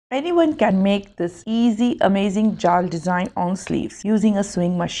Anyone can make this easy, amazing JAL design on sleeves using a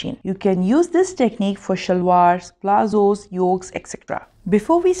sewing machine. You can use this technique for shalwars, plazzos, yokes, etc.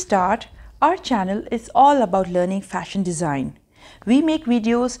 Before we start, our channel is all about learning fashion design. We make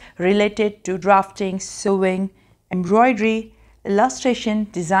videos related to drafting, sewing, embroidery, illustration,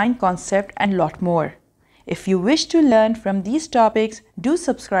 design concept, and lot more. If you wish to learn from these topics, do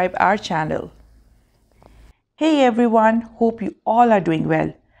subscribe our channel. Hey everyone, hope you all are doing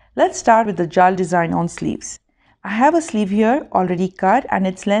well. Let's start with the JAL design on sleeves. I have a sleeve here already cut and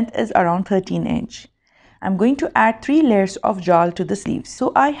its length is around 13 inch. I'm going to add 3 layers of JAL to the sleeves,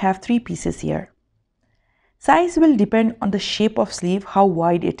 so I have 3 pieces here. Size will depend on the shape of sleeve, how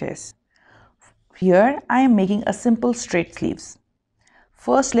wide it is. Here I am making a simple straight sleeves.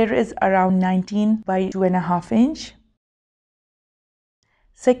 First layer is around 19 by 2.5 inch.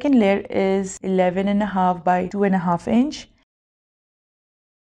 Second layer is 11.5 by 2.5 inch.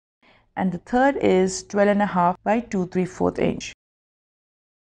 And the third is 12.5 by 2.75 inch.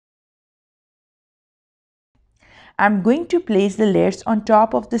 I'm going to place the layers on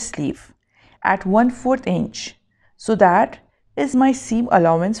top of the sleeve at 1/4 inch, so that is my seam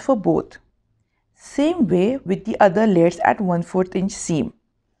allowance for both. Same way with the other layers at 1/4 inch seam.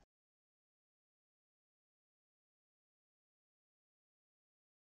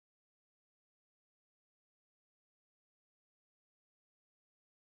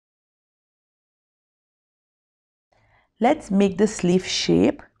 Let's make the sleeve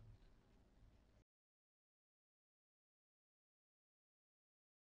shape.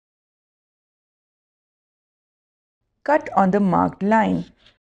 Cut on the marked line.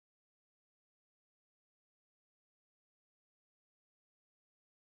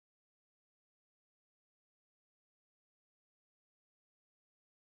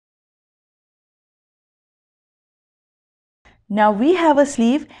 Now we have a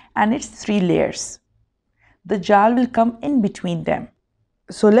sleeve and its 3 layers. The JAL will come in between them.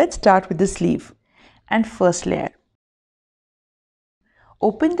 So let's start with the sleeve and first layer.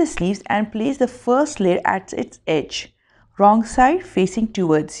 Open the sleeves and place the first layer at its edge, wrong side facing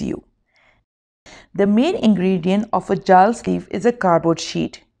towards you. The main ingredient of a JAL sleeve is a cardboard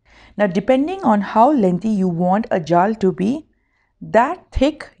sheet. Now depending on how lengthy you want a JAL to be, that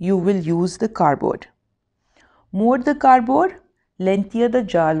thick you will use the cardboard. More the cardboard, lengthier the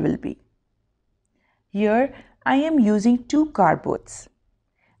JAL will be. Here I am using 2 cardboards.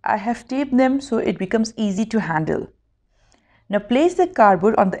 I have taped them so it becomes easy to handle. Now place the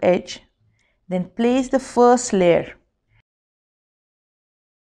cardboard on the edge, then place the first layer.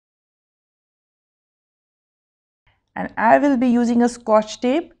 And I will be using a scotch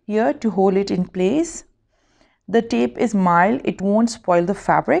tape here to hold it in place. The tape is mild, it won't spoil the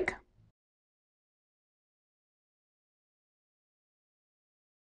fabric.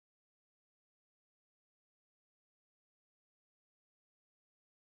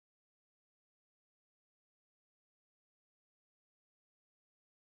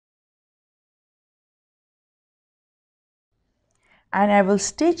 And I will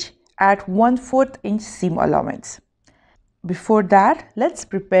stitch at 1/4 inch seam allowance. Before that, let's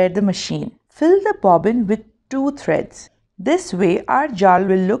prepare the machine. Fill the bobbin with 2 threads. This way our JAL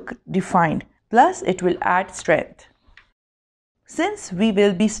will look defined, plus it will add strength. Since we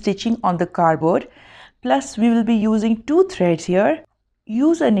will be stitching on the cardboard, plus we will be using 2 threads here,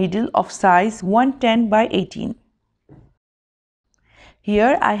 use a needle of size 110 by 18.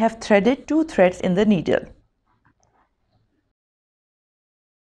 Here I have threaded 2 threads in the needle.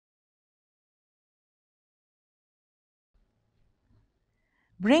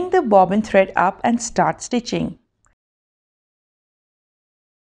 Bring the bobbin thread up and start stitching.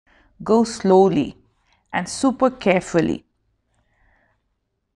 Go slowly and super carefully.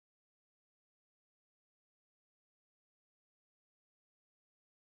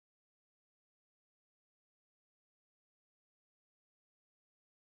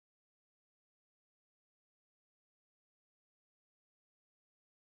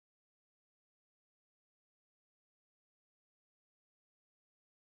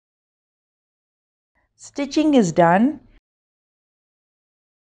 Stitching is done.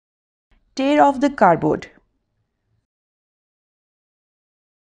 Tear off the cardboard.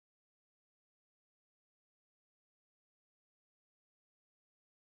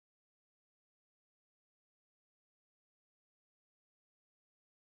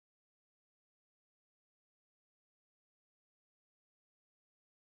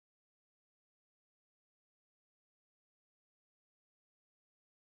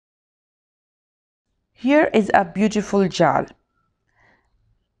 Here is a beautiful JAL.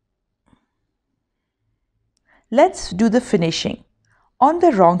 Let's do the finishing. On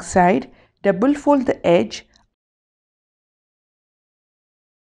the wrong side, double fold the edge,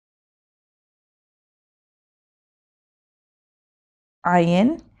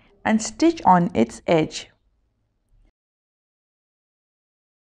 iron and stitch on its edge.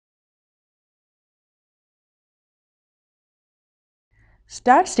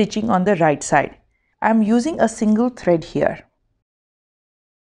 Start stitching on the right side. I am using a single thread here.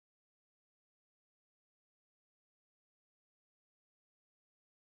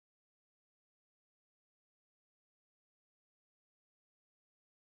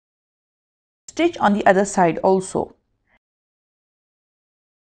 Stitch on the other side also.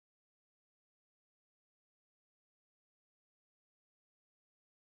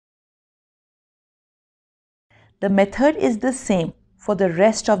 The method is the same for the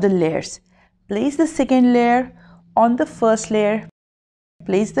rest of the layers. Place the second layer on the first layer.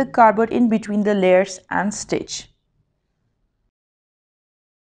 Place the cardboard in between the layers and stitch.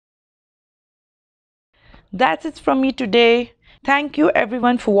 That's it from me today. Thank you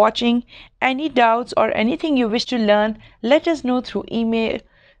everyone for watching. Any doubts or anything you wish to learn, let us know through email,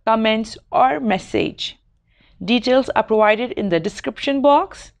 comments or message. Details are provided in the description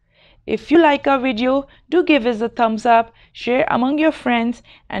box. If you like our video, do give us a thumbs up, share among your friends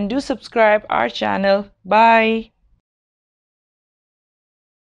and do subscribe our channel. Bye.